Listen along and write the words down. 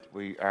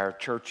our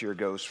church year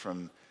goes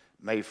from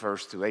May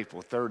 1st to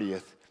April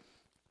 30th.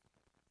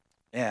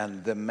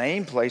 And the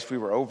main place we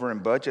were over in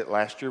budget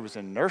last year was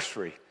in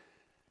nursery.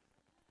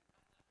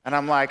 And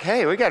I'm like,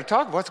 hey, we got to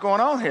talk about what's going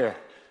on here.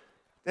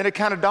 Then it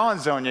kind of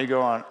dawns on you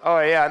going, oh,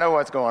 yeah, I know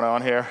what's going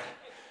on here.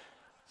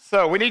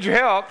 So we need your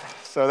help.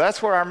 So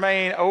that's where our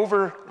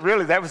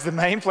really, that was the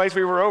main place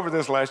we were over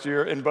this last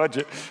year in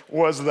budget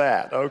was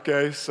that,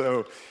 okay?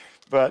 So,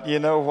 but you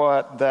know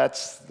what?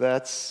 That's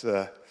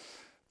the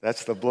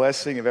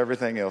blessing of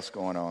everything else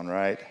going on,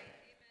 right?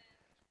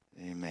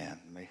 Amen.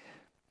 Let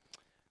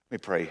me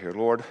pray here.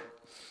 Lord,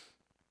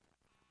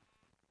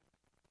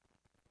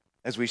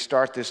 as we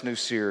start this new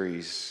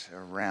series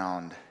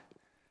around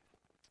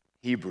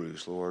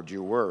Hebrews, Lord,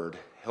 your word,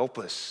 help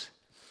us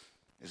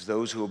as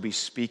those who will be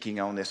speaking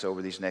on this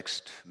over these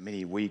next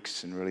many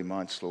weeks and really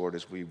months, Lord,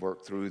 as we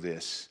work through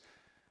this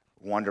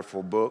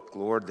wonderful book,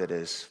 Lord, that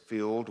is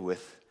filled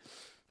with,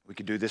 we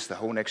could do this the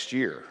whole next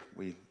year.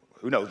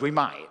 Who knows, we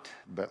might,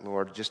 but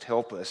Lord, just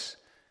help us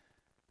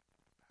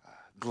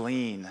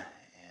glean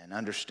and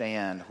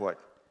understand what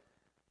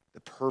the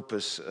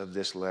purpose of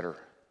this letter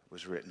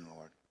was written,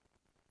 Lord.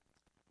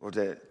 Lord,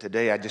 that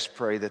today I just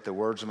pray that the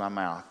words of my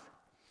mouth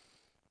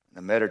and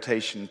the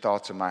meditation and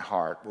thoughts of my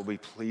heart will be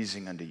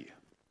pleasing unto you,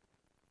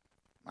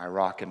 my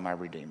rock and my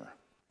redeemer.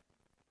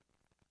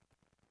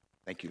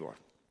 Thank you, Lord.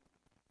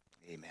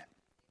 Amen.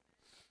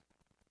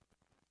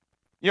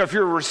 You know, if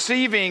you're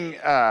receiving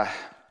an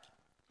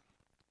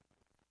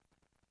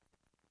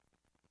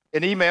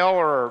email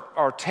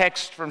or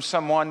text from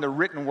someone, the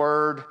written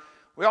word,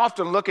 we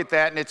often look at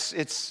that and it's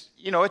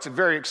a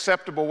very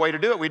acceptable way to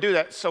do it. We do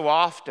that so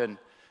often,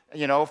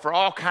 for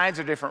all kinds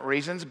of different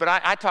reasons. But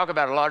I talk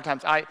about it a lot of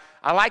times. I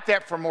like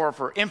that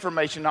for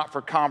information, not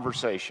for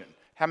conversation.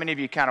 How many of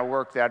you kind of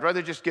work that? I'd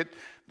rather just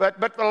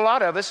but a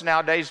lot of us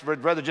nowadays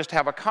would rather just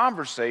have a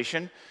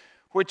conversation,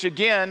 which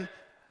again,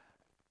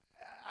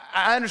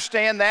 I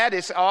understand that.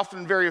 It's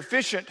often very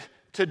efficient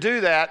to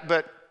do that,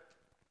 but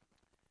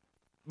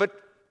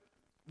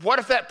what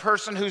if that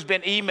person who's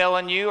been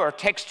emailing you or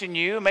texting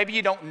you, maybe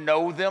you don't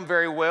know them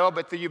very well,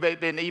 but they've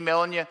been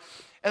emailing you,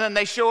 and then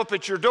they show up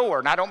at your door.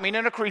 And I don't mean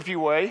in a creepy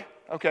way,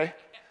 okay?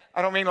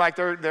 I don't mean like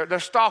they're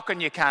stalking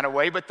you kind of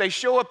way, but they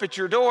show up at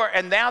your door,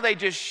 and now they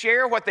just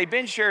share what they've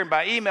been sharing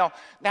by email.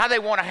 Now they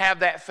want to have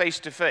that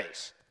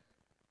face-to-face.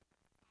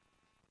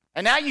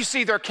 And now you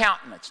see their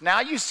countenance. Now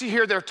you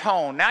hear their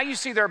tone. Now you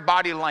see their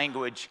body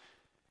language.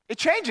 It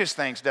changes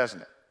things,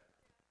 doesn't it?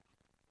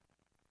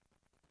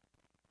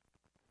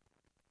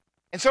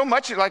 And so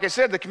much, like I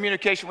said, the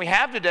communication we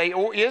have today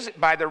is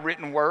by the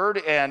written word,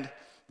 and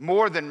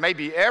more than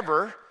maybe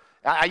ever.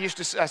 I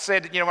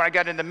said, when I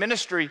got into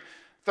ministry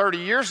 30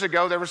 years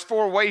ago, there was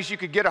 4 ways you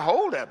could get a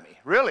hold of me.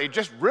 Really,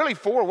 just really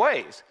 4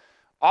 ways.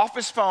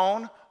 Office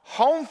phone,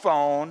 home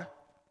phone,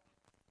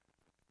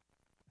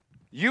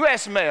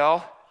 U.S.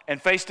 mail,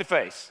 and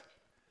face-to-face.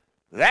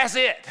 That's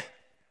it.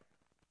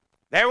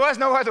 There was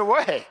no other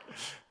way.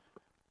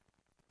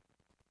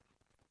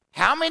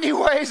 How many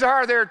ways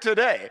are there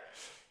today?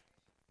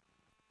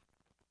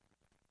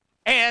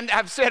 And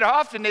I've said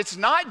often, it's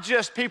not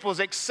just people's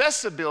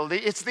accessibility,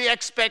 it's the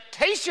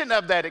expectation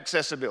of that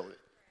accessibility.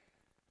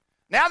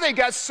 Now they've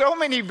got so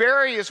many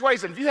various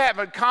ways, and if you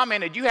haven't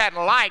commented, you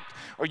haven't liked,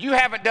 or you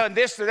haven't done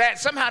this or that,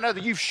 somehow or another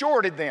you've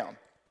shorted them.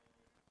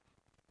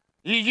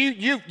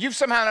 You've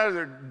somehow or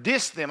another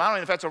dissed them. I don't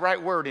know if that's the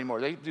right word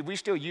anymore. Do we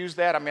still use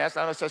that? I mean,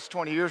 that's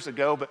 20 years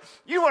ago, but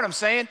you know what I'm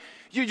saying?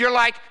 You're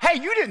like,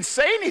 hey, you didn't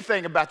say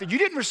anything about that. You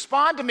didn't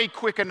respond to me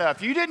quick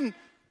enough. You didn't.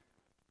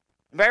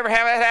 Have I ever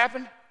had that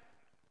happen?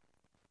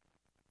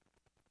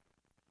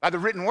 By the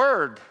written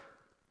word.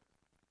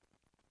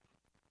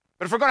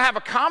 But if we're going to have a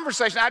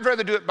conversation, I'd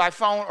rather do it by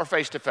phone or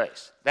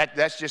face-to-face.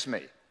 That's just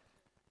me.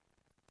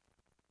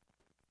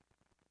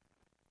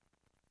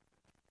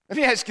 Let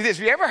me ask you this.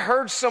 Have you ever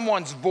heard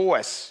someone's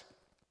voice?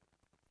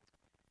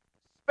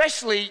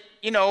 Especially,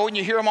 when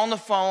you hear them on the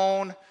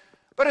phone,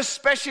 but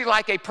especially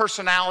like a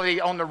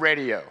personality on the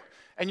radio.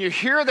 And you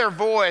hear their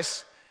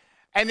voice,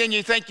 and then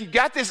you think you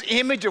got this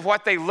image of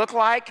what they look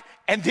like,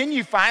 and then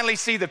you finally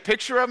see the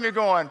picture of them, you're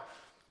going,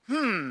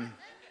 I'm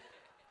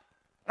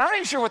not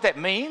even sure what that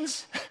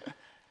means.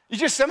 You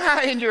just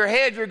somehow in your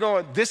head, you're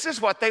going, this is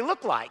what they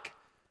look like.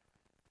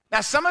 Now,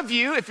 some of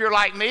you, if you're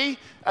like me,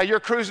 you're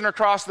cruising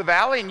across the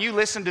valley and you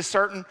listen to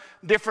certain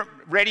different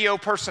radio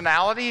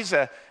personalities.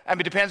 It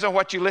depends on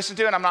what you listen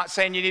to, and I'm not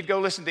saying you need to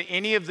go listen to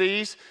any of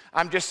these.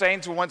 I'm just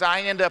saying the ones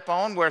I end up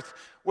on with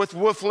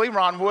Wolfley,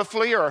 Ron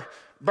Wolfley, or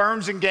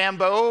Burns and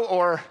Gambo,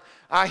 or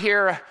I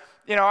hear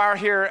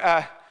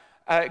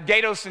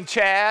Gatos and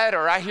Chad,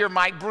 or I hear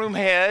Mike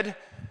Broomhead.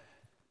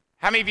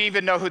 How many of you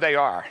even know who they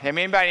are?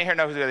 Anybody here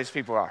know who these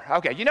people are?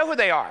 Okay, you know who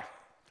they are.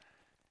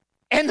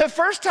 And the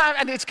first time,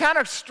 and it's kind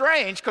of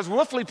strange because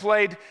Wolfley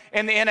played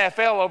in the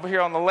NFL over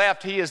here on the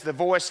left. He is the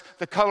voice,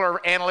 the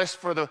color analyst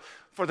for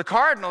the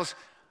Cardinals.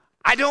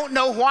 I don't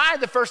know why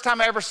the first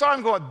time I ever saw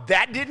him going,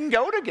 that didn't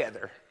go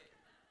together.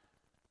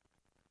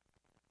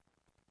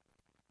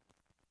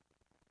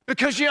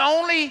 Because you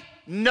only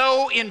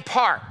know in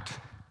part.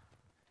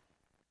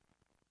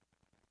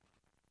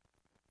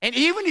 And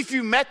even if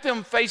you met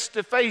them face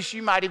to face,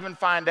 you might even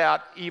find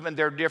out even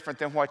they're different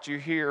than what you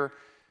hear,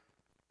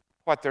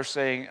 what they're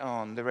saying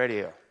on the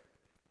radio.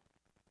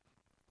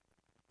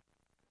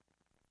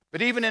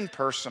 But even in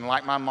person,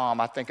 like my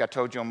mom, I think I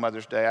told you on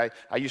Mother's Day,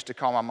 I used to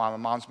call my mom. My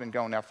mom's been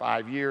gone now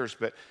 5 years,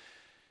 but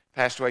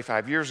passed away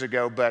 5 years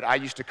ago. But I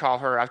used to call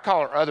her, I'd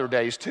call her other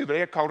days too, but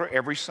I called her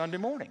every Sunday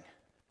morning.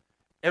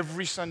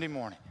 Every Sunday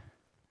morning.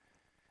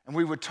 And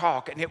we would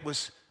talk, and it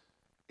was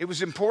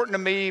important to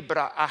me, but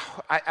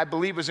I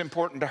believe it was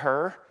important to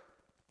her.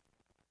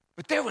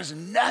 But there was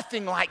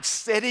nothing like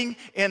sitting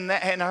in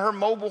her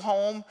mobile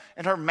home,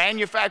 in her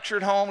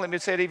manufactured home. Let me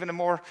say it even a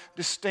more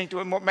distinct,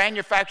 more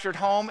manufactured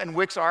home in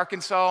Wicks,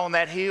 Arkansas, on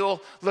that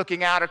hill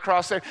looking out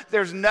across there.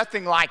 There's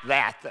nothing like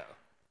that, though.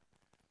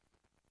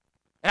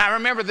 And I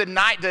remember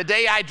the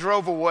day I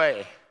drove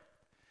away.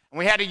 And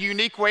we had a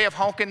unique way of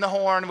honking the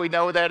horn. We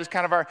know that is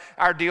kind of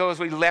our deal. As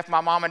we left my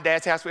mom and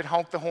dad's house, we'd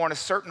honk the horn a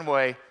certain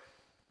way.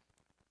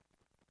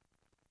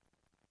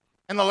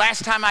 And the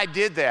last time I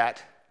did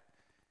that,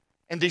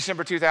 in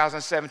December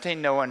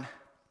 2017, knowing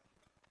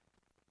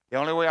the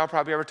only way I'll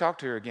probably ever talk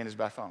to her again is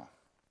by phone.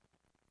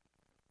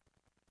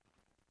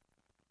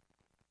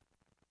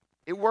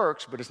 It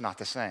works, but it's not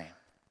the same.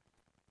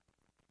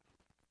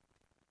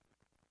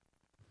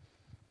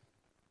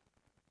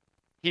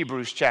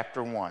 Hebrews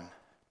chapter 1,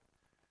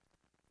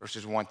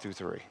 verses 1 through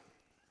 3.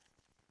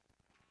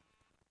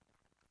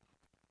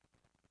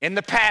 In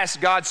the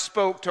past, God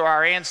spoke to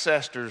our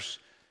ancestors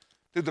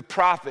through the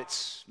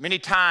prophets many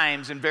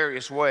times in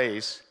various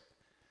ways.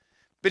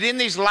 But in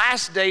these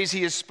last days,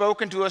 he has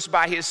spoken to us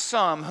by his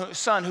Son,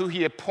 who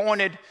he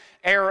appointed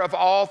heir of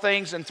all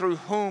things, and through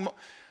whom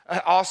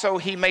also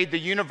he made the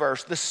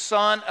universe, the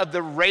Son of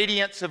the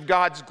radiance of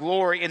God's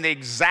glory and the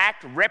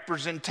exact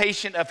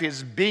representation of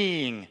his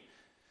being,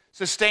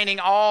 sustaining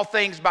all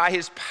things by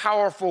his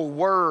powerful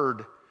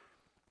word.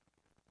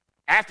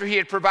 After he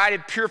had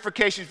provided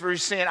purification for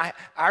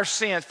our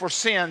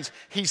sins,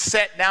 he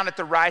sat down at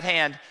the right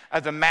hand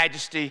of the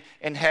Majesty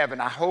in heaven.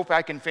 I hope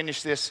I can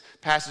finish this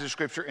passage of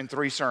Scripture in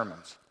 3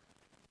 sermons.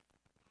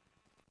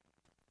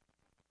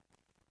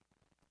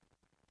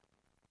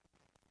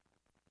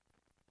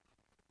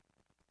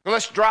 Well,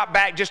 let's drop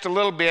back just a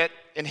little bit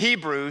in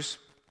Hebrews,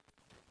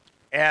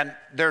 and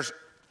there's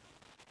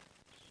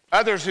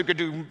others who could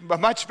do a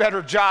much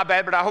better job at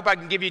it, but I hope I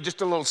can give you just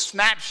a little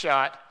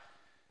snapshot.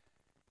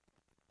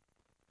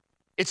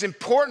 It's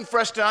important for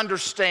us to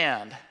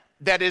understand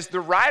that is the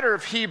writer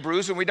of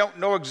Hebrews, and we don't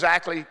know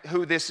exactly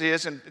who this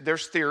is, and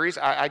there's theories,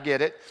 I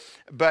get it,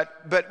 but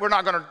we're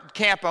not going to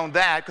camp on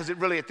that because it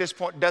really at this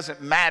point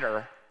doesn't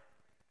matter.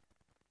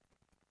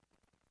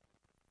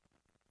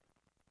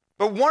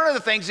 But one of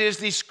the things is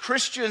these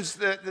Christians,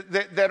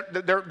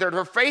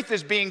 their faith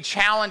is being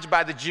challenged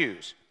by the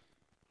Jews.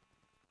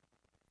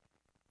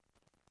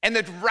 And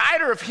the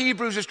writer of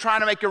Hebrews is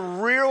trying to make a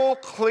real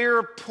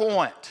clear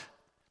point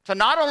to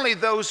not only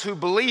those who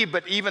believe,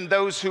 but even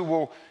those who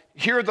will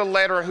hear the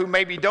letter who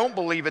maybe don't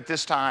believe at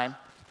this time,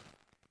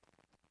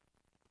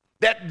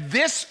 that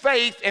this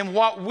faith and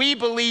what we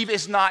believe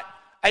is not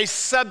a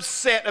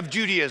subset of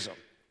Judaism.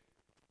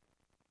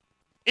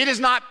 It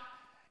is not,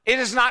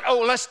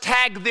 oh, let's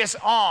tag this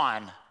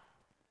on,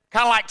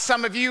 kind of like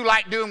some of you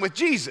like doing with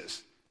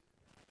Jesus.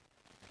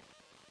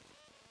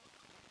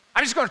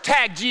 I'm just going to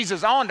tag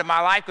Jesus onto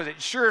my life because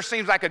it sure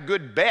seems like a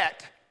good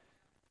bet,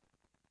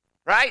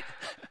 right?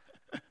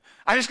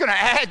 I'm just going to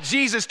add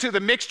Jesus to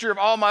the mixture of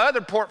all my other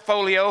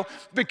portfolio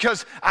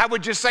because I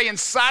would just say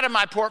inside of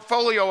my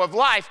portfolio of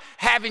life,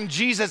 having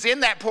Jesus in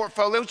that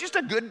portfolio is just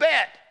a good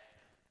bet.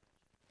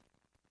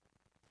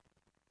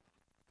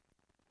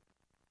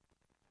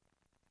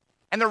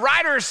 And the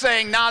writer is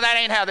saying, no, that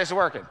ain't how this is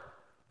working.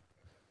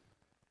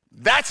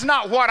 That's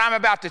not what I'm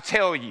about to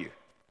tell you.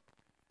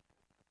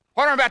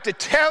 What I'm about to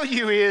tell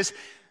you is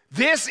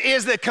this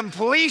is the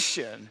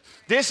completion.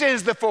 This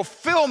is the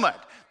fulfillment.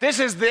 This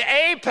is the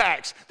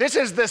apex. This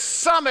is the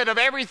summit of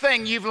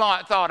everything you've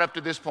thought up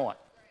to this point.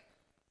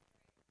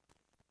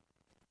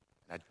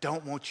 I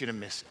don't want you to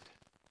miss it.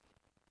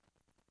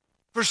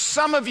 For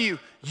some of you,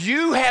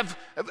 you have,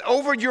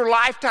 over your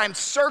lifetime,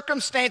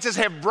 circumstances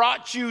have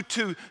brought you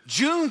to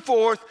June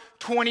 4th,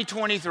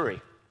 2023.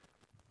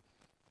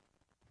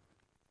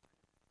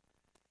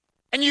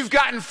 And you've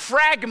gotten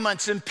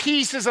fragments and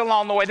pieces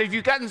along the way.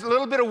 You've gotten a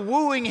little bit of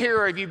wooing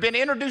here, or you've been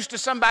introduced to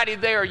somebody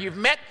there, you've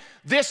met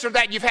this or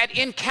that, you've had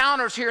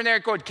encounters here and there.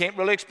 Can't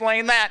really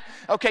explain that.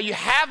 Okay, you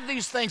have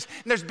these things,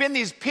 and there's been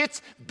these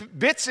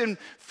bits and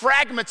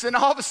fragments, and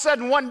all of a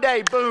sudden one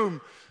day,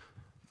 boom,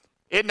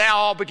 it now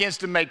all begins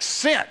to make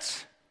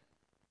sense.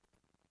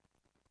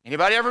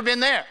 Anybody ever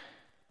been there?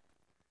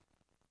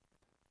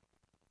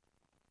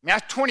 I mean, I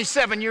was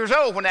 27 years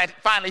old when that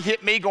finally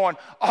hit me going,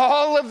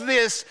 all of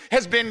this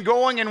has been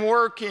going and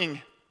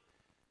working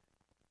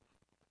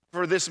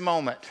for this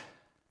moment.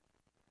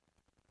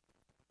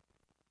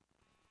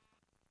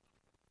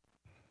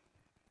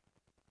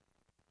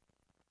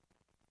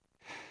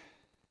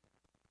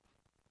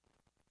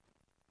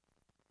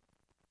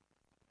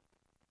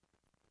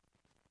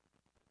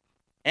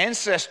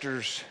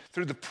 ancestors,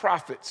 through the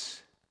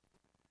prophets,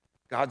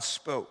 God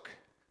spoke.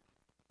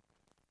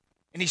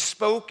 And he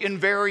spoke in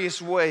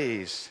various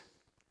ways.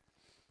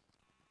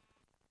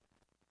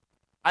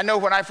 I know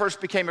when I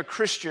first became a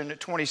Christian at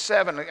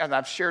 27, and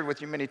I've shared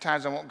with you many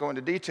times, I won't go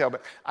into detail,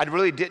 but I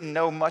really didn't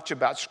know much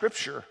about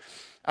Scripture.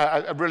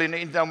 I really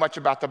didn't know much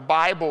about the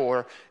Bible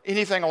or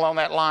anything along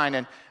that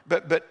line.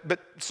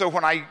 So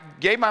when I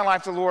gave my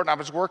life to the Lord, and I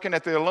was working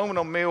at the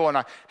aluminum mill, and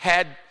I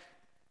had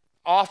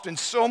often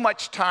so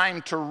much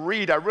time to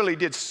read. I really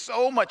did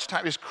so much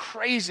time. It was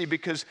crazy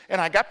and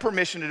I got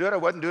permission to do it. I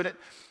wasn't doing it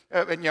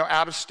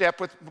out of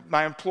step with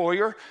my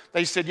employer.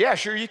 They said, yeah,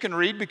 sure, you can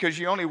read because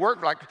you only work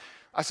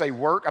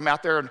I'm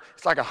out there and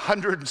it's like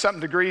 100 and something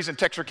degrees in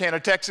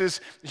Texarkana,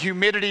 Texas.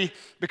 Humidity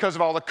because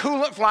of all the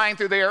coolant flying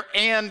through there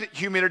and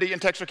humidity in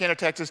Texarkana,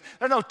 Texas.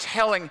 There's no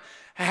telling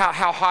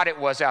how hot it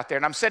was out there.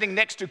 And I'm sitting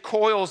next to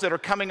coils that are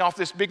coming off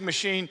this big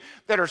machine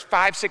that are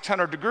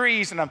 500-600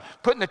 degrees, and I'm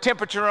putting the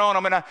temperature on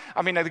them,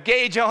 and the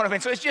gauge on them,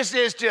 and so it's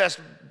just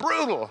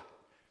brutal.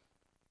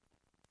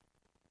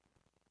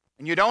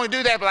 And you'd only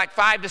do that for like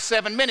 5 to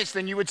 7 minutes,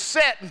 then you would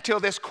set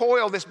until this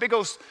coil, this big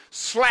old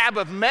slab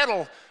of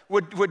metal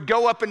would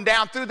go up and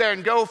down through there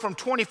and go from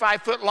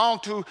 25 foot long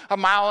to 1.25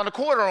 miles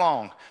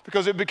long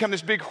because it would become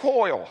this big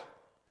coil.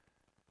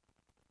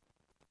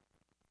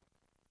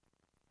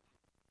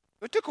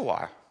 It took a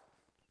while.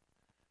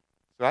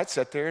 So I'd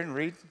sit there and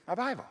read my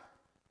Bible.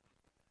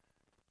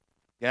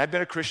 Yeah, I'd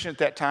been a Christian at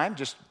that time.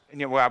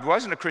 I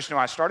wasn't a Christian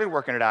when I started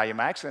working at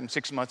Alumax, and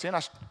 6 months in,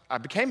 I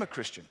became a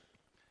Christian.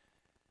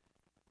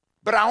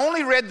 But I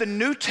only read the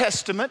New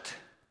Testament,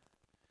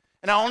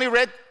 and I only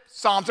read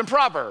Psalms and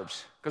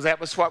Proverbs, because that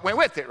was what went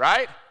with it,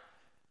 right?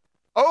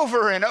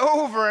 Over and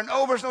over and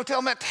over. There's no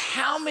telling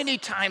how many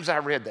times I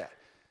read that.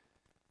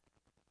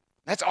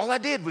 That's all I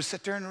did was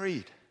sit there and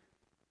read.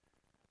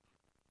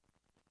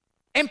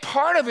 And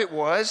part of it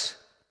was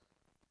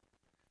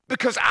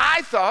because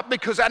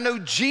I know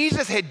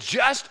Jesus had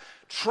just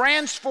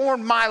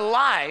transformed my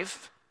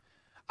life,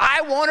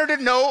 I wanted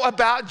to know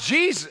about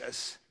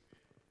Jesus.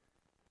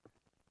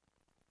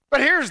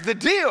 But here's the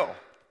deal.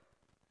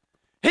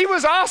 He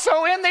was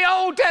also in the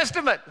Old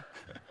Testament.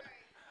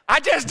 I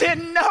just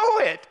didn't know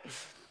it.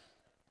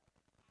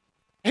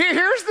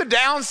 Here's the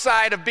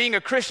downside of being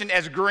a Christian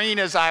as green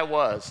as I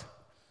was.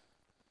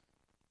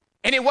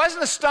 And it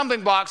wasn't a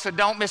stumbling block, so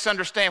don't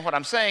misunderstand what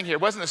I'm saying here.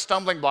 It wasn't a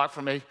stumbling block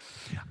for me.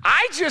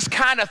 I just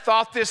kind of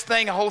thought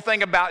the whole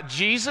thing about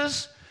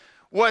Jesus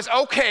was,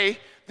 okay,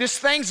 this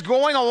thing's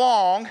going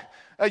along,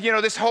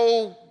 this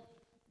whole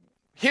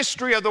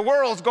history of the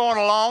world's going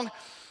along,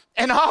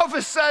 and all of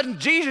a sudden,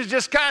 Jesus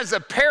just kind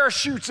of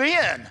parachutes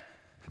in.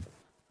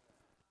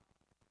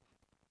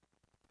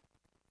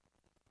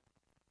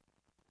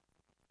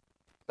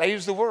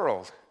 Saves the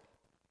world.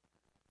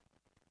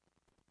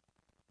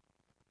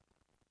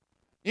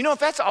 If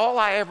that's all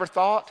I ever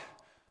thought,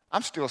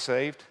 I'm still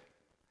saved.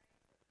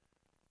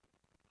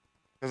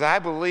 Because I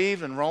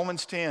believe in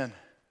Romans 10.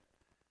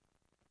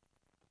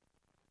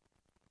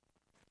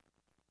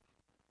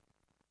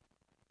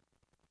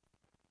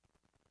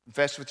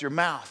 Confess with your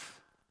mouth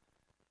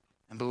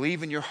and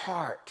believe in your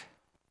heart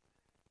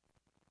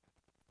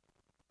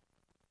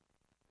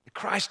that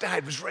Christ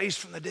died, was raised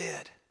from the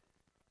dead.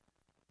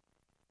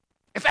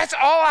 If that's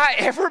all I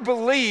ever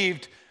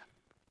believed,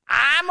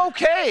 I'm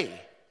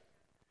okay.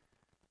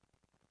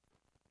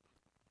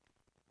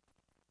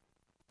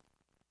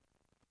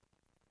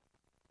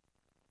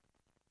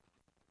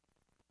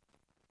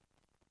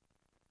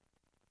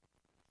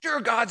 Sure,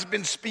 God's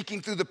been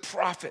speaking through the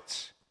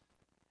prophets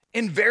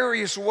in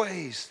various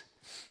ways,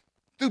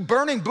 through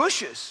burning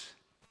bushes,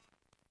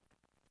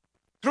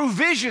 through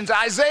visions,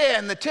 Isaiah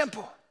in the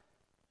temple.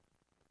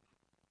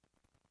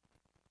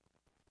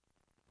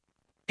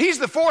 He's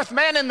the fourth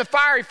man in the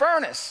fiery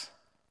furnace.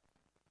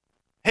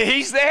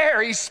 He's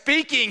there, he's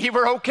speaking,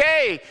 we're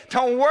okay,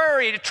 don't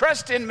worry,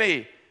 trust in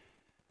me.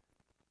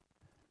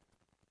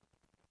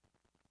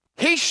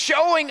 He's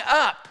showing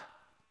up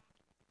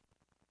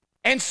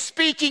and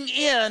speaking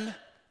in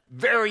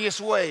various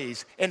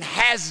ways, and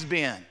has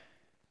been.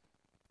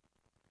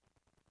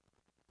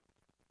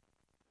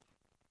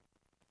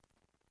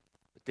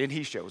 But then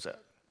he shows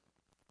up.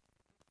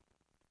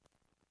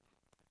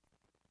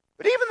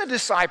 But even the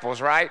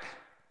disciples, right?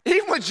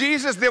 Even with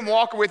Jesus, them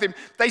walking with him,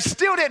 they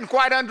still didn't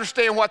quite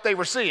understand what they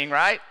were seeing,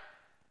 right?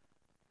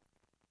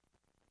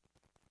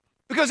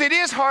 Because it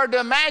is hard to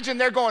imagine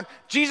they're going,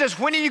 Jesus,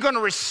 when are you going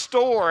to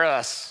restore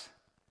us?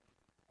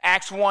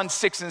 Acts 1,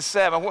 6, and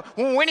 7.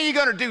 When are you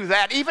going to do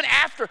that? Even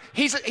after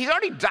he's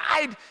already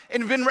died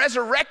and been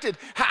resurrected,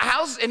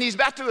 and he's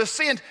about to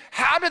ascend,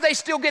 how do they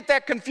still get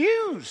that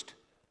confused?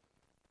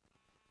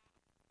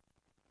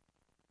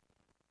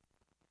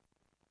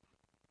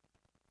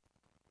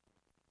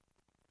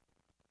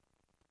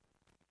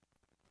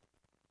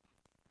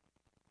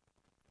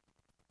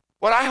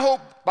 What I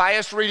hope by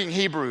us reading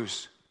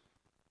Hebrews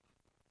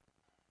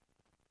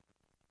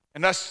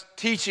and us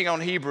teaching on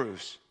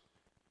Hebrews,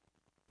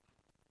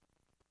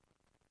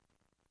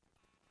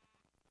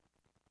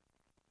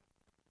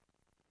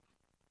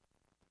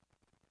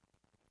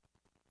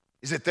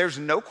 is that there's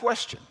no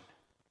question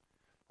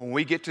when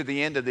we get to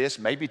the end of this,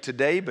 maybe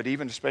today, but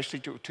even especially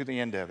to the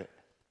end of it,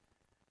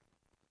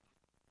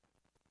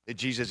 that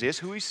Jesus is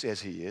who he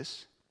says he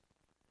is,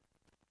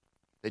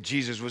 that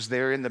Jesus was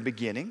there in the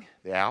beginning,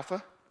 the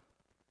Alpha.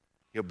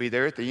 He'll be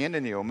there at the end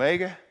in the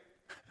Omega,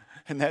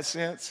 in that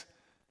sense.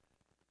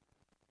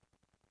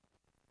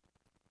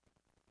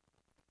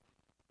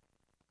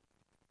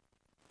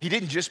 He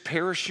didn't just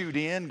parachute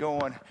in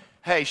going,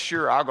 hey,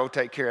 sure, I'll go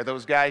take care of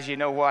those guys. You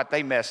know what?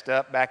 They messed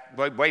up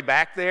way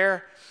back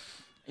there.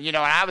 You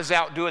know, and I was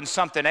out doing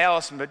something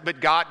else, but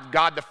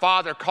God the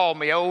Father called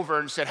me over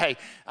and said, hey,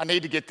 I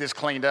need to get this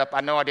cleaned up.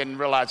 I know I didn't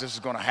realize this was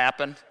going to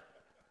happen.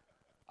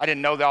 I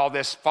didn't know that all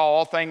this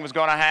fall thing was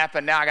going to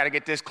happen. Now I got to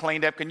get this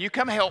cleaned up. Can you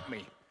come help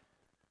me?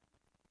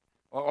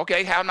 Well,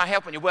 okay, how am I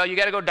helping you? Well, you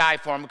got to go die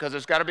for them because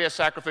there's got to be a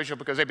sacrificial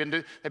because they've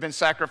been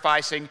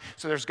sacrificing,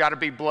 so there's got to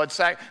be blood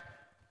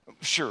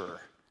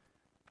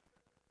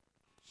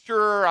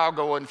Sure, I'll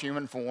go in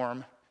human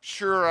form.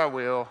 Sure, I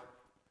will.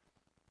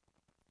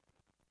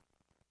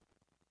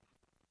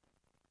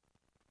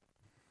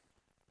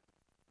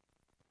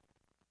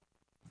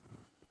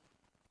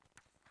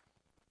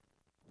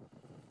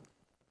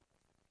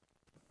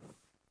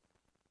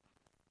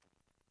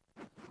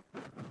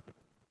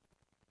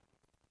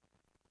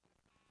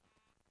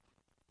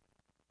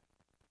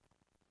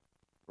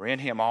 For in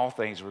him all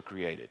things were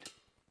created.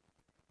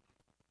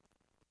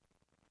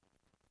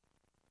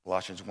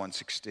 Colossians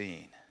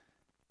 1:16.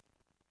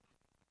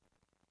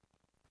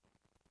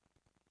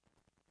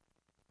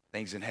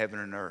 Things in heaven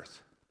and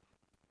earth,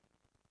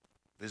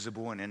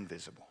 visible and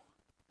invisible.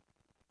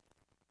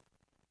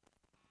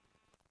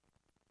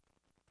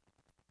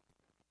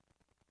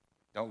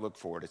 Don't look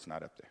for it, it's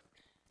not up there.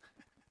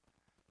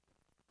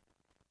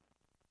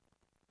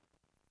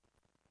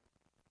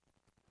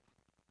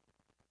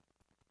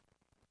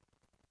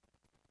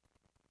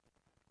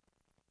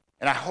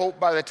 And I hope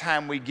by the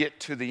time we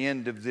get to the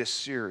end of this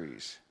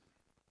series,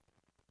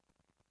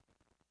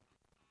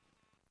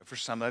 for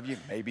some of you,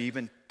 maybe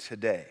even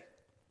today,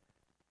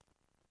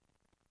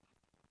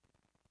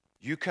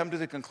 you come to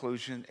the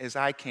conclusion, as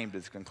I came to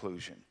the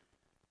conclusion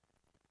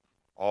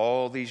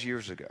all these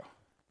years ago.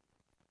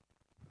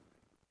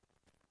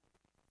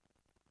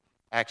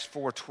 Acts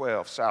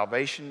 4:12,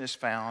 salvation is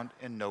found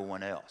in no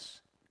one else.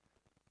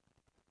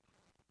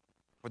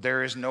 For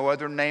there is no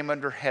other name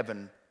under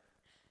heaven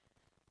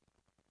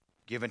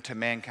given to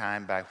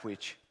mankind by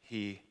which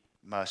he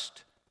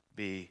must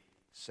be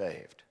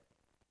saved.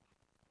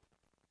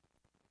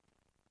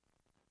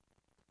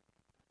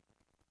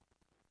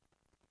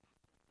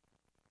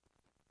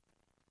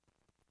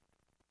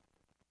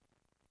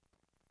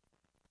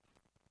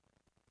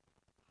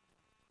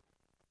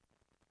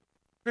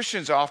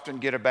 Christians often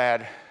get a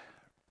bad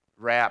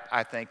rap,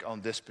 I think,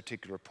 on this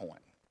particular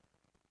point.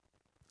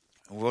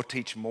 And we'll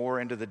teach more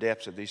into the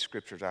depths of these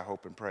scriptures, I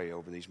hope and pray,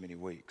 over these many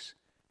weeks.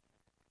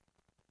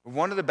 But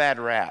one of the bad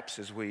raps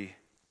is why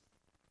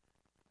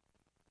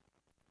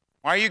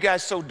are you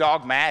guys so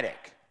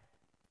dogmatic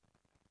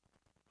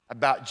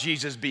about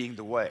Jesus being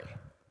the way?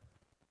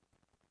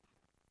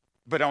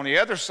 But on the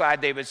other side,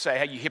 they would say,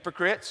 hey, you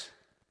hypocrites.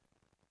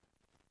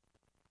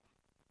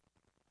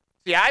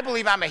 See, I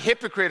believe I'm a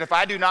hypocrite if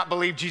I do not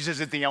believe Jesus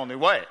is the only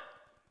way.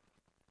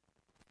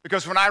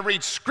 Because when I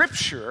read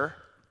Scripture,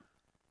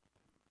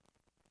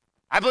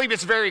 I believe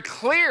it's very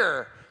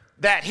clear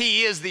that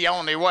he is the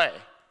only way.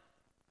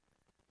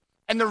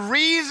 And the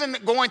reason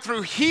going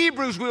through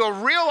Hebrews we will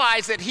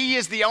realize that he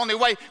is the only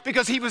way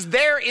because he was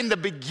there in the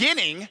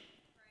beginning.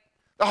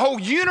 The whole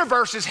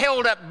universe is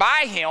held up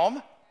by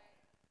him.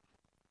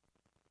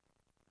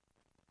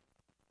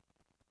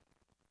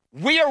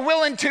 We are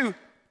willing to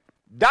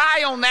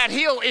die on that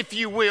hill, if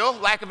you will,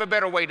 lack of a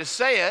better way to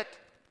say it.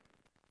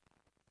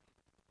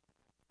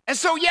 And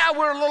so, yeah,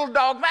 we're a little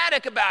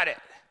dogmatic about it.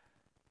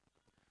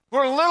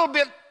 We're a little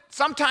bit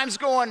sometimes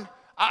going,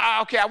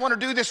 okay, I want to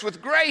do this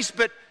with grace,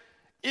 but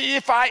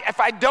if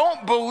I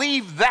don't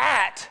believe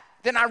that,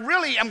 then I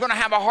really am going to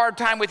have a hard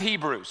time with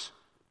Hebrews.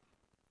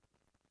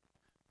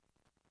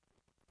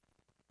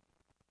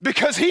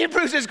 Because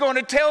Hebrews is going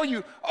to tell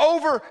you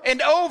over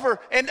and over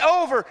and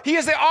over, he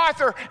is the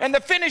author and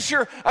the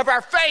finisher of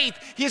our faith.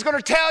 He's going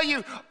to tell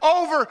you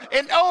over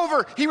and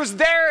over, he was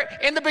there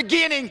in the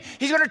beginning.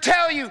 He's going to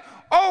tell you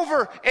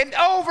over and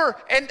over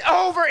and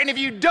over, and if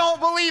you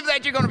don't believe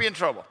that, you're going to be in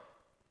trouble.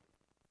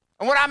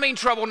 And when I mean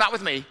trouble, not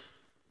with me.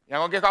 You're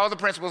not going to get called to the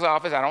principal's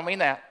office. I don't mean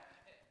that.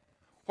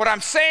 What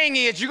I'm saying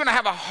is you're going to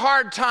have a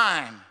hard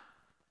time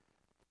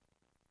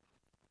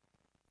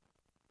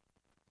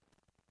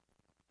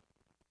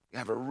you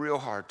have a real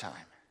hard time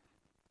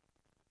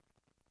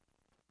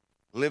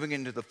living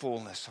into the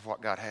fullness of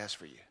what God has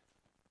for you.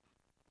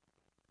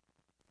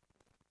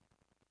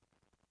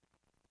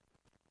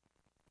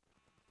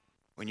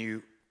 When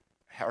you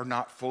are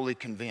not fully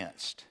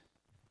convinced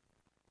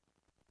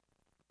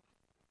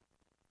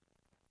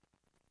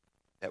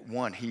that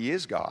one, he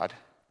is God.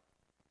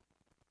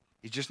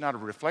 He's just not a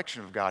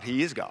reflection of God.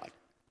 He is God.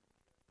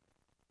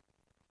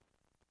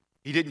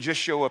 He didn't just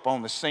show up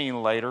on the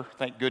scene later.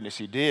 Thank goodness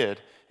he did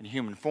in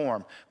human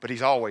form, but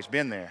he's always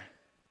been there.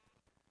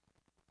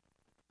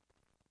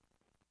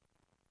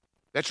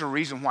 That's the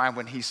reason why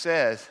when he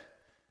says,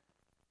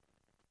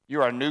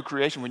 you are a new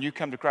creation, when you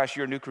come to Christ,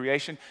 you're a new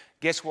creation,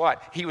 guess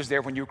what? He was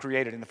there when you were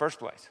created in the first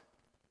place.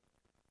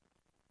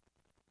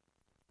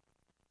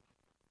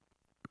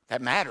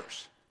 That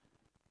matters.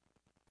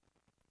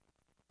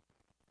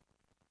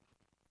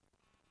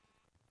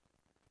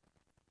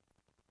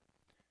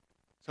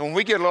 So when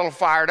we get a little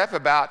fired up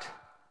about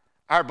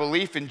our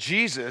belief in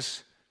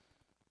Jesus,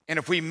 and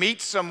if we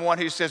meet someone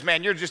who says,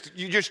 man, you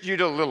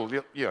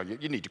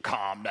need to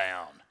calm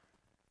down.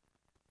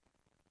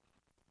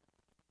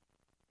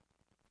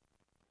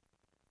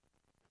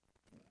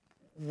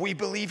 We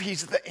believe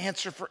he's the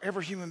answer for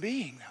every human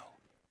being, though.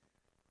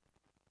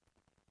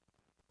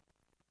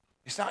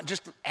 It's not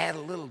just add a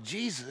little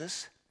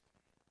Jesus,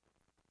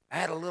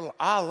 add a little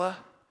Allah,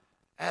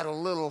 add a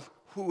little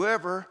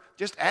whoever,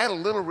 just add a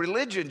little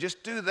religion.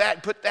 Just do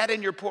that, put that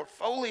in your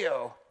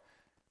portfolio.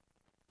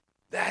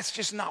 That's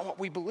just not what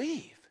we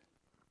believe.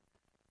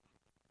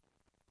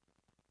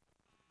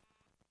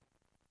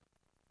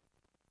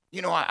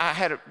 You know, I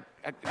had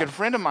a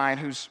friend of mine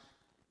who's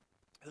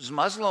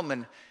Muslim,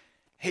 and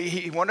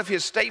one of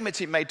his statements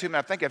he made to me,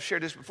 I think I've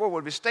shared this before, one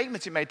of his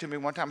statements he made to me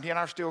one time, he and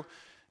I still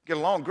get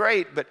along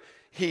great, but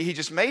he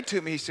just made to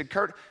me, he said,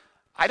 Kurt,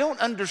 I don't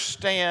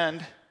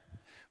understand,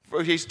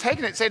 he's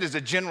taken it, said it as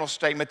a general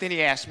statement, then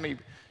he asked me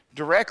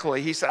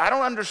directly, he said, I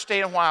don't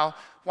understand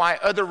why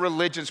other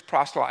religions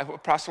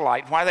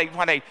proselyte, why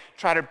they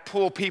try to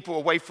pull people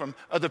away from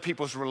other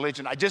people's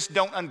religion. I just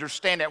don't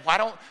understand that. Why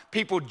don't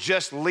people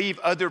just leave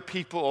other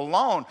people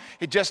alone?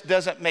 It just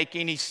doesn't make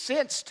any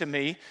sense to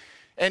me.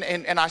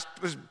 And I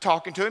was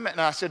talking to him,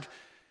 and I said,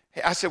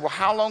 well,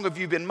 how long have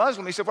you been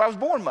Muslim? He said, well, I was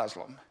born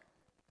Muslim.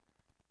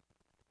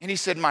 And he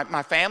said,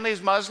 my family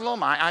is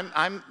Muslim.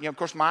 I'm of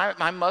course,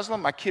 I'm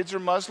Muslim. My kids are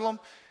Muslim.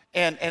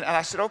 And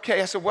I said,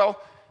 okay. I said,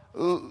 well,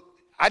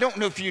 I don't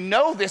know if you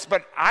know this,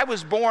 but I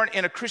was born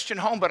in a Christian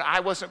home, but I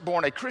wasn't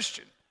born a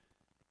Christian.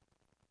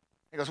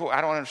 He goes, well,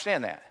 I don't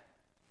understand that.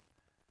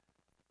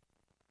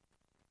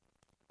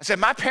 I said,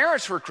 my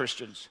parents were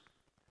Christians,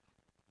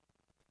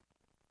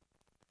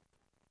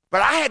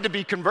 but I had to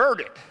be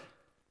converted.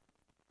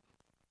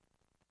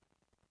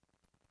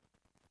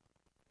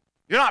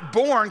 You're not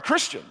born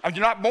Christian.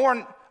 You're not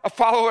born a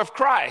follower of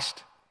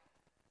Christ.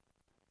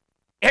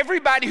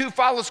 Everybody who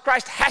follows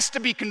Christ has to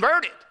be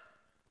converted.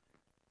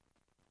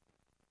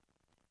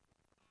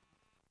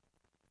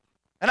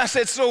 And I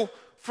said, so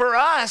for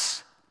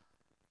us,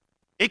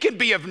 it can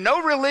be of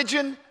no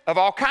religion, of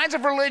all kinds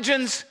of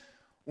religions.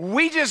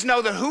 We just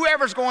know that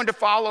whoever's going to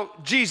follow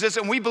Jesus,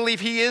 and we believe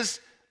he is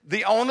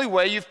the only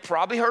way. You've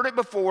probably heard it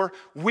before.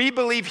 We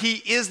believe he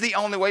is the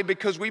only way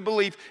because we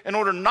believe in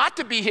order not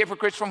to be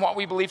hypocrites from what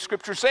we believe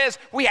Scripture says,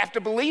 we have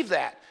to believe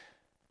that.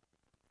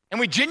 And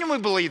we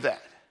genuinely believe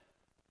that.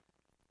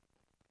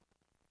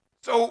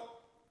 So,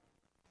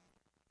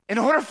 in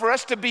order for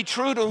us to be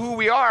true to who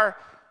we are,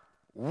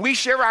 we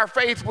share our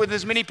faith with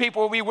as many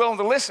people as we're willing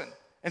to listen,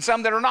 and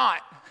some that are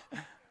not.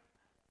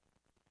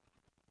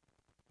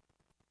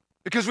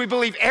 Because we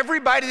believe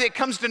everybody that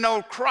comes to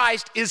know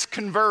Christ is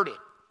converted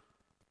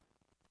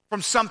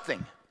from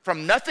something,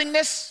 from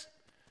nothingness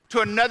to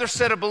another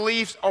set of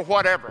beliefs or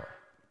whatever.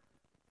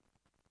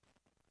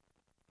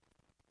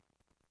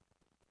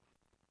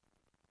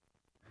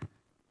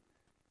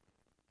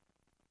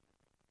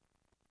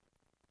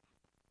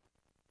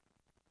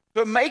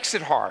 So it makes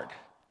it hard.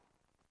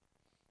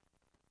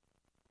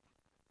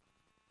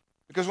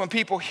 Because when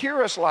people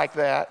hear us like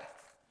that,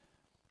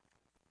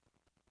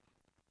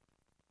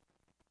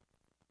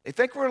 they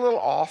think we're a little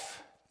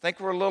off, think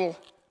we're a little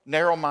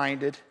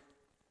narrow-minded.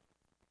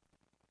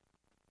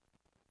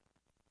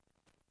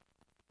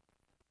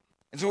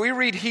 And so we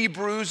read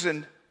Hebrews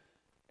and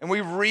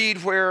we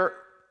read where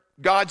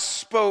God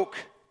spoke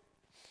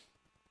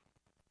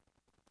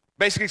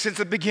basically since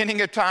the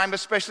beginning of time,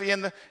 especially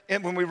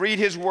when we read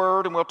his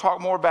word, and we'll talk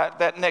more about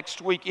that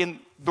next week in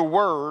the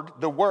word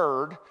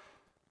that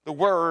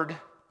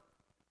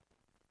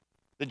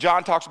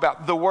John talks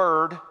about, the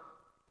word.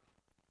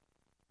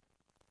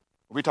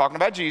 We'll be talking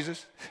about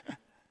Jesus.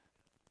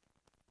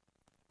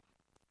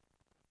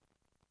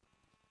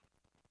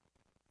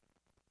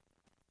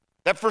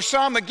 That for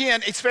some,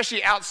 again,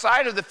 especially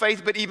outside of the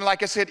faith, but even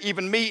like I said,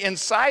 even me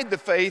inside the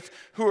faith,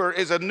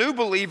 is a new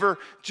believer,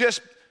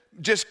 just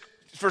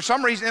for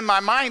some reason in my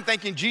mind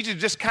thinking Jesus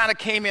just kind of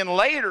came in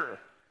later.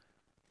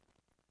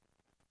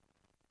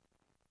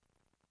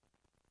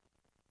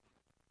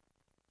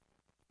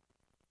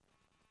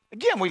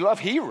 Again, we love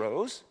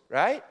heroes,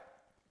 right?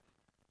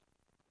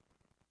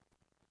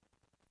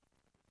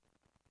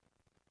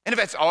 And if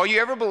that's all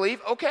you ever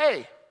believe,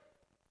 okay.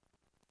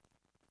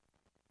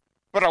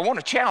 But I want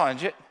to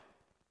challenge it.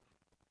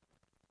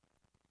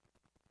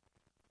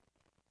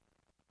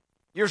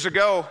 Years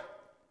ago,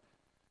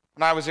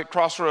 when I was at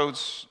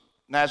Crossroads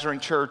Nazarene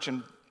Church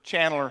in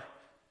Chandler,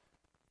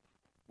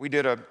 we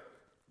did a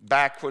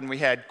back when we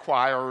had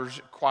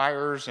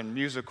choirs and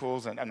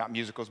musicals, and not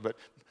musicals, but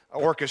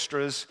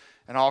orchestras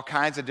and all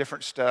kinds of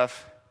different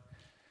stuff.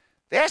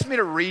 They asked me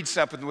to read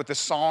something with the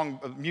song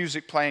of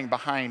music playing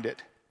behind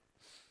it.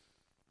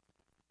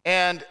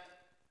 And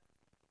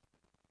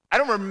I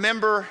don't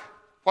remember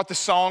what the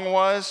song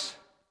was,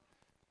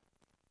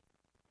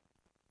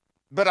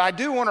 but I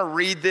do want to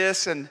read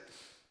this, and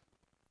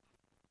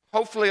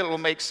hopefully it will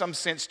make some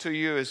sense to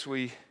you as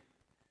we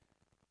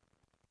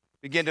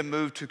begin to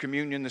move to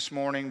communion this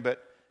morning.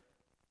 But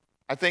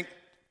I think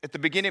at the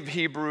beginning of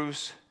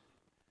Hebrews,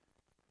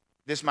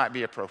 this might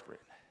be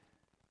appropriate.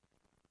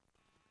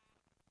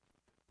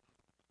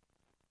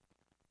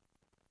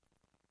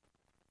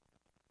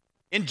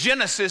 In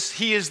Genesis,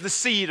 he is the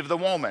seed of the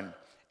woman.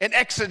 In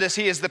Exodus,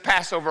 he is the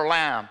Passover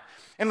lamb.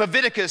 In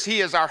Leviticus,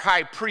 he is our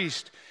high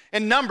priest.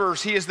 In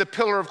Numbers, he is the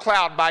pillar of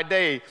cloud by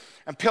day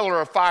and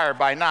pillar of fire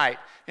by night.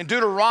 In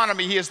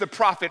Deuteronomy, he is the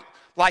prophet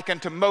like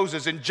unto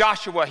Moses. In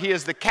Joshua, he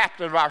is the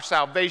captain of our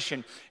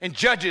salvation. In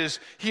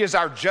Judges, he is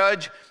our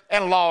judge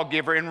and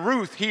lawgiver. In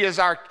Ruth, he is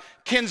our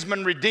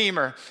kinsman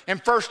redeemer. In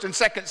 1st and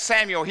 2nd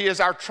Samuel, he is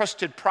our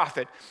trusted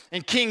prophet.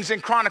 In Kings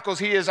and Chronicles,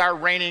 he is our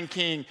reigning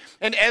king.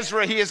 In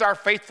Ezra, he is our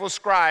faithful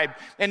scribe.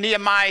 In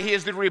Nehemiah, he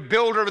is the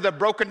rebuilder of the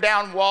broken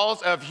down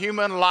walls of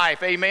human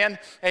life. Amen,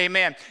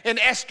 amen. In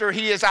Esther,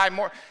 he is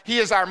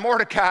our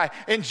Mordecai.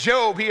 In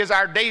Job, he is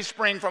our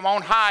dayspring from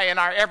on high and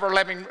our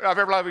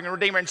ever-loving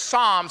redeemer. In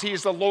Psalms, he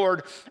is the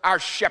Lord, our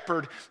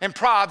shepherd. In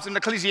Proverbs and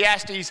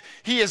Ecclesiastes,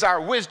 he is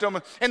our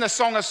wisdom. In the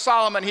Song of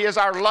Solomon, he is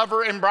our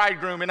lover and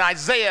bridegroom. In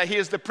Isaiah, he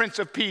is the Prince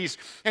of Peace.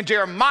 In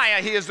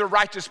Jeremiah, he is the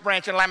righteous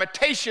branch. In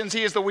Lamentations,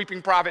 he is the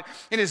weeping prophet.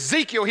 In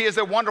Ezekiel, he is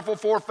the wonderful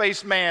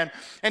four-faced man.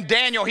 In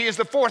Daniel, he is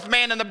the fourth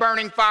man in the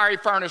burning fiery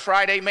furnace,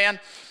 right? Amen.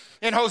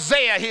 In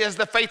Hosea, he is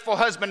the faithful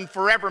husband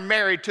forever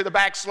married to the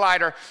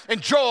backslider. In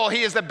Joel,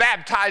 he is the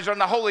baptizer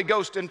and the Holy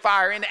Ghost in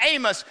fire. In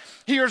Amos,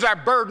 he is our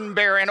burden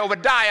bearer. In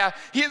Obadiah,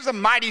 he is the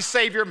mighty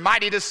Savior,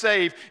 mighty to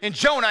save. In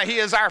Jonah, he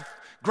is our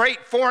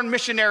great foreign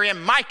missionary.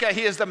 In Micah,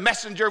 he is the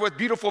messenger with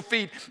beautiful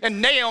feet.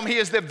 In Nahum, he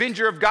is the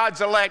avenger of God's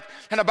elect.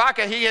 In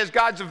Habakkuk, he is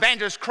God's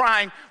evangelist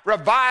crying,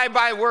 revive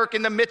thy work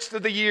in the midst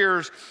of the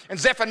years. In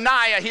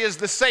Zephaniah, he is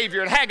the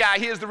Savior. In Haggai,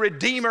 he is the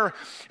redeemer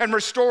and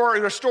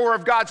restorer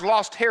of God's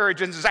lost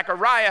heritage. In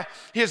Zechariah,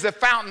 he is the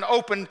fountain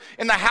opened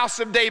in the house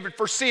of David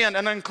for sin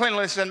and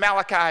uncleanness. In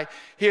Malachi,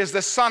 he is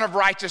the Son of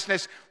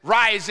righteousness,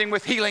 rising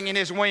with healing in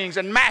his wings.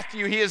 In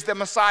Matthew, he is the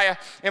Messiah.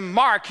 In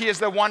Mark, he is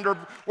the wonder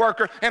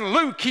worker. In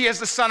Luke, he is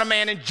the Son of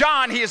Man. In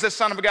John, he is the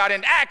Son of God.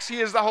 In Acts,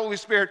 he is the Holy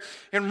Spirit.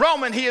 In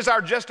Romans, he is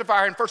our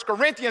justifier. In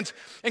Corinthians,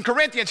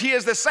 he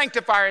is the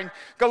sanctifier. In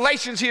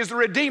Galatians, he is the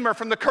redeemer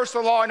from the curse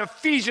of the law. In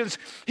Ephesians,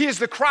 he is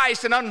the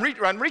Christ and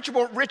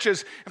unreachable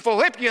riches. In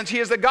Philippians, he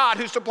is the God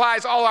who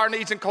supplies all our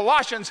needs. In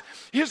Colossians,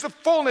 he is the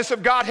fullness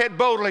of Godhead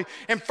bodily.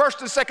 In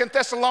 1st and 2nd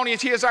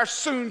Thessalonians, he is our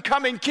soon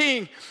coming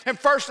King. In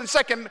 1st and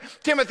 2nd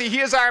Timothy,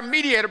 he is our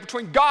mediator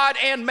between God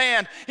and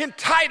man. In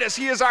Titus,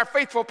 he is our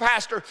faithful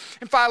pastor.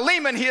 In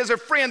Philemon, he is a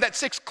friend that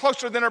sticks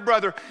closer than a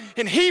brother.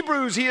 In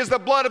Hebrews, he is the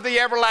blood of the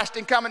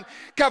everlasting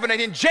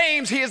covenant. In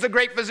James, he is the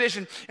great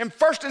physician. In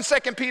 1st and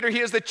 2nd Peter, he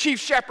is the chief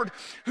shepherd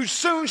who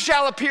soon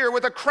shall appear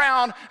with a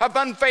crown of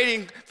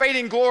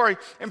fading glory.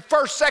 In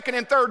 1st, 2nd,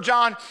 and 3rd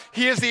John,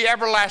 he is the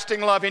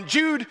everlasting love. In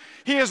Jude,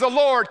 he is the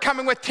Lord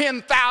coming with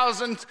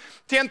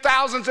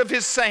 10,000s of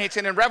his saints.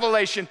 And in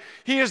Revelation,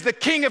 he is the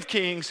King of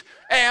kings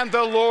and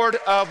the Lord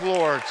of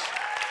lords.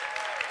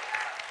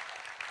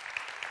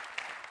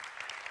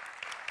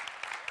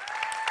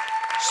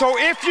 So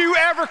if you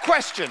ever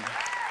question,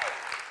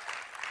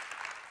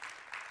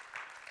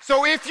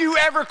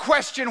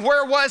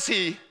 where was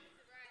he?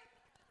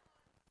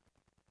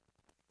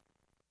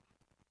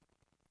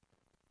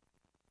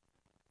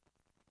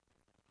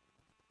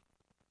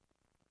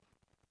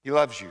 He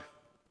loves you.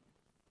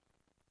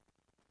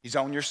 He's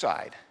on your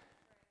side.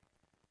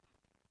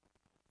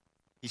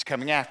 He's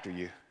coming after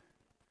you.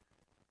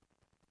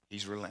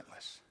 He's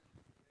relentless.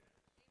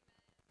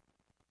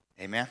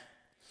 Amen?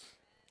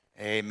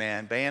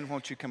 Amen. Band,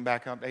 won't you come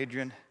back up,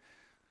 Adrian?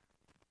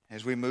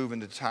 As we move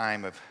into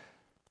time of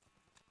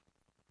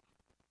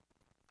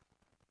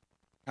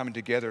coming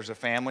together as a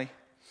family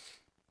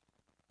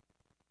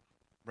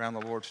around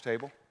the Lord's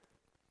table.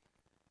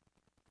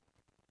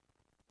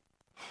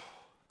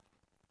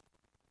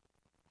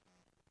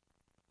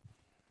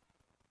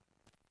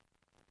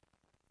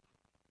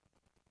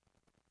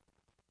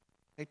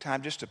 Take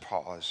time just to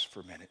pause for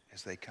a minute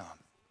as they come.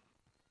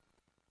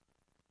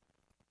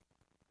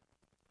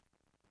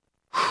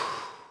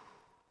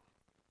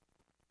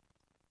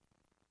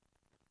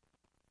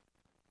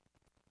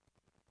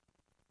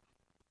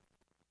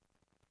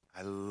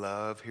 I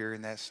love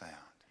hearing that sound.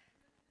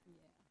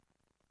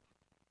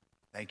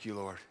 Thank you,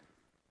 Lord.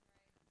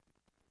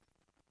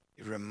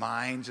 It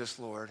reminds us,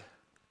 Lord,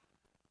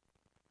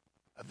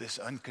 of this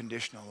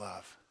unconditional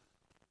love.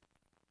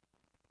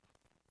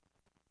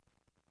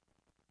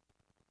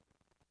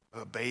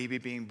 Of a baby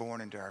being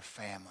born into our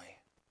family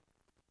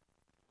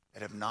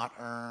that have not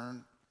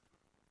earned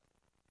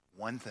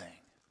one thing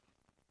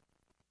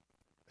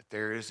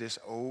there is this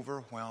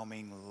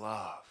overwhelming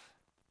love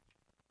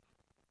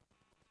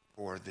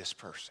for this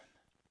person.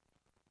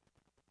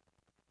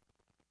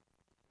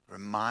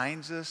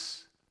 Reminds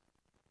us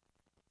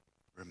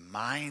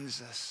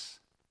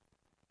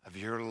of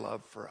your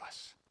love for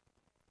us,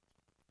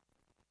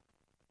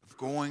 of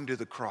going to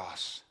the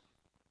cross.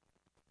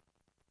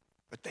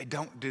 But they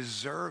don't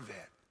deserve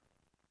it.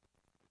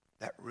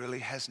 That really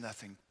has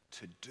nothing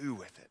to do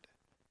with it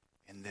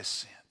in this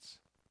sense.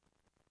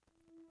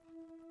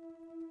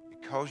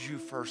 Because you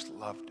first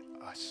loved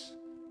us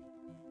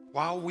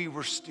while we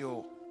were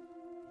still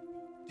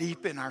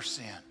deep in our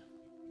sin,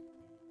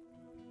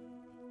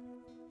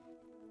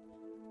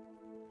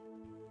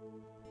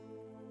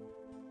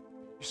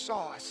 you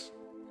saw us.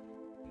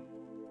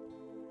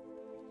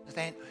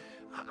 Then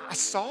I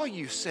saw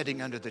you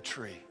sitting under the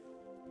tree.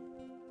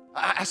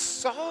 I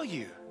saw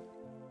you.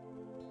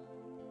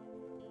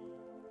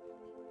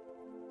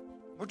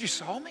 Lord, you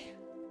saw me?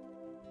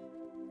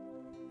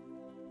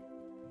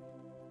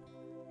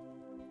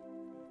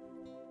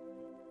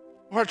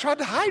 Or I tried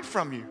to hide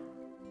from you.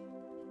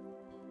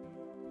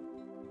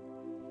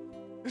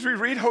 As we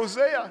read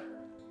Hosea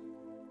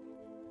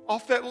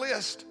off that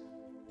list,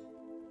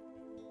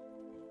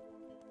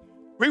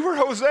 we were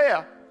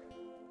Hosea.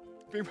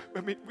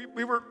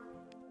 We were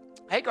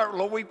Hagar,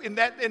 Lord. In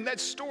that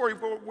story,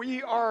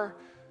 we are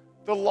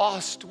the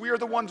lost. We are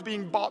the ones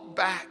being bought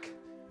back.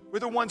 We're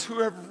the ones who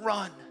have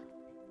run.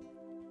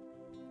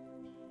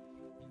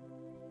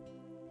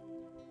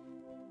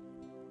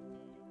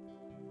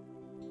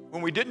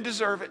 When we didn't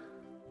deserve it.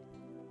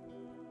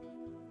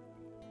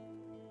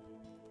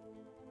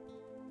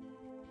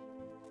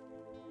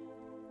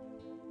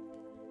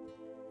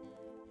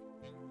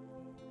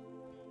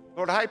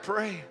 Lord, I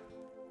pray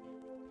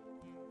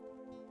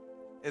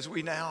as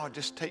we now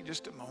just take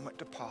just a moment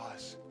to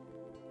pause.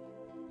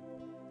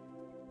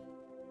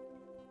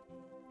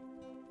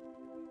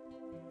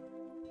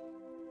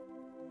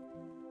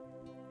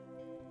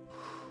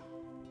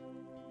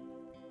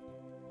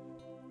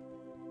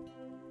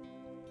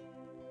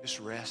 Just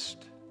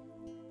rest.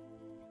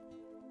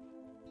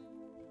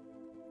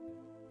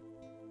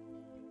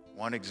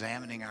 One,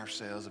 examining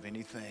ourselves of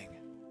anything.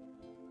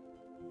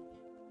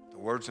 The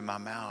words of my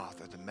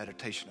mouth or the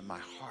meditation of my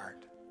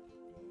heart.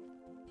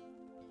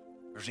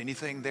 If there's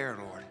anything there,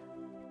 Lord,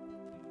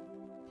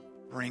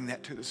 bring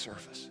that to the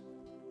surface.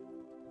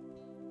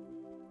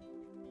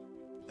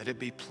 Let it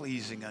be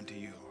pleasing unto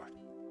you, Lord.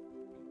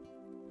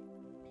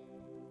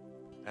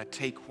 I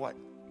take what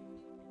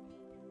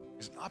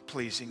is not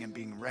pleasing and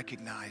being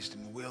recognized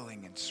and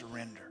willing and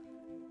surrender.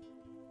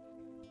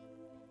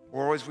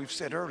 Or as we've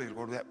said earlier,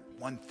 Lord, that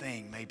one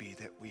thing maybe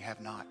that we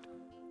have not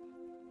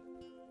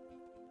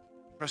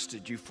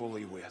trusted you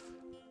fully with.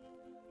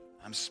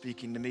 I'm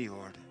speaking to me,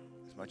 Lord,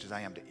 as much as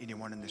I am to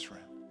anyone in this room.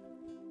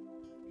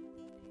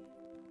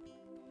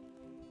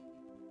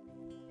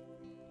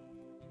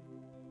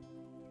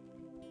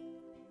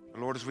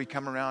 Lord, as we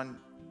come around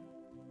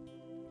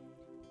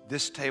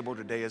this table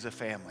today as a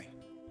family,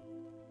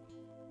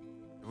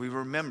 we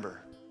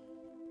remember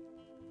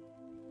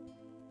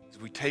as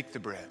we take the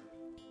bread,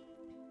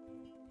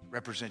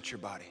 represent your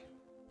body.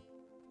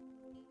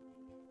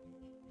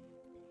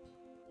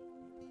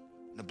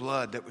 The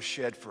blood that was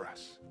shed for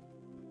us.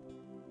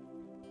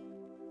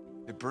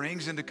 It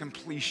brings into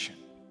completion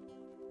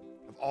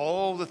of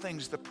all the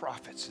things the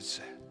prophets had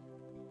said.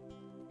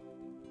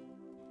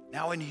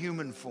 Now in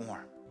human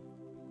form,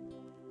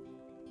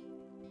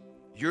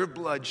 your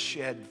blood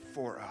shed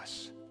for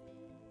us.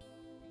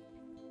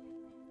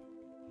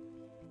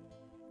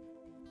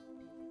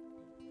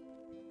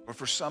 Or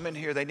for some in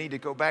here, they need to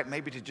go back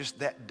maybe to just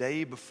that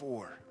day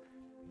before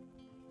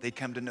they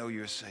come to know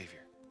you as Savior.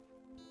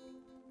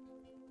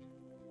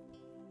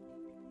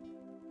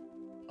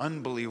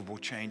 Unbelievable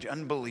change,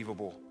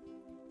 unbelievable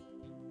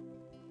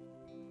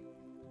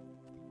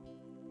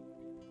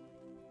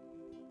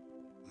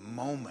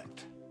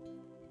moment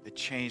that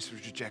changed the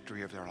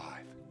trajectory of their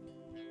life.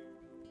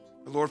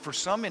 But Lord, for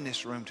some in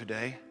this room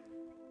today,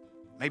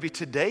 maybe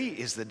today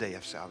is the day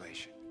of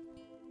salvation.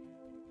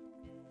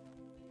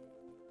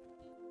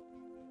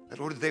 That,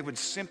 Lord, they would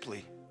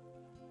simply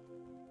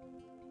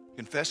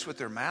confess with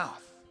their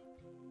mouth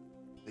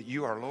that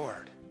you are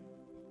Lord.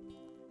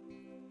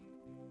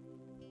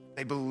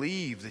 They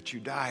believe that you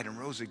died and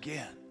rose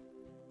again.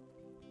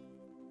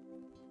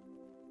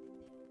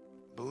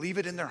 Believe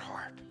it in their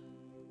heart.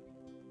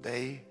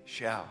 They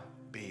shall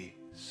be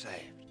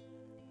saved.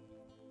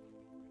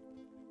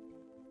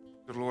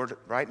 But Lord,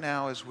 right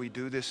now as we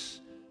do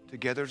this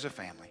together as a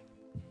family,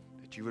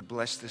 that you would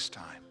bless this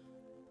time.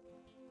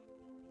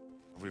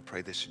 We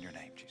pray this in your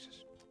name,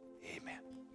 Jesus.